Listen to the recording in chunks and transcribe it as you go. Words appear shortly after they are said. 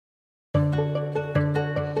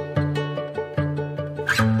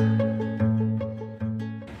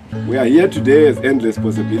We are here today as Endless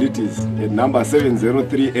Possibilities at number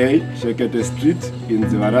 703A Shekete Street in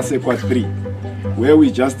Dzivarasekwa 3, where we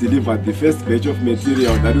just delivered the first batch of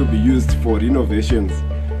material that will be used for renovations.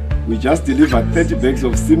 We just delivered 30 bags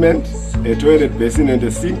of cement, a toilet basin and a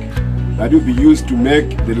sink that will be used to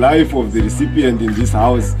make the life of the recipient in this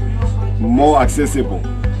house more accessible.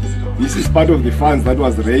 This is part of the funds that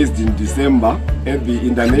was raised in December at the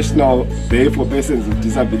International Day for Persons with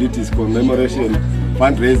Disabilities commemoration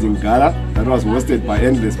fundraising gala that was hosted by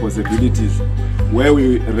Endless Possibilities, where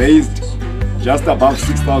we raised just above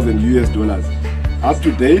 $6,000. Up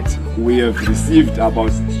to date, we have received about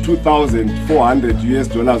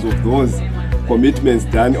 $2,400 of those commitments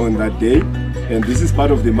done on that day, and this is part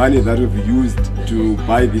of the money that we've used to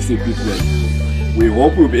buy this equipment. We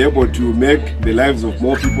hope we'll be able to make the lives of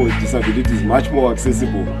more people with disabilities much more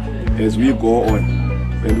accessible as we go on.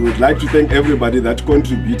 And we'd like to thank everybody that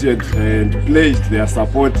contributed and pledged their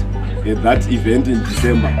support at that event in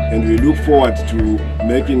December. And we look forward to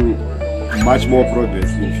making much more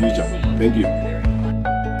progress in future. Thank you.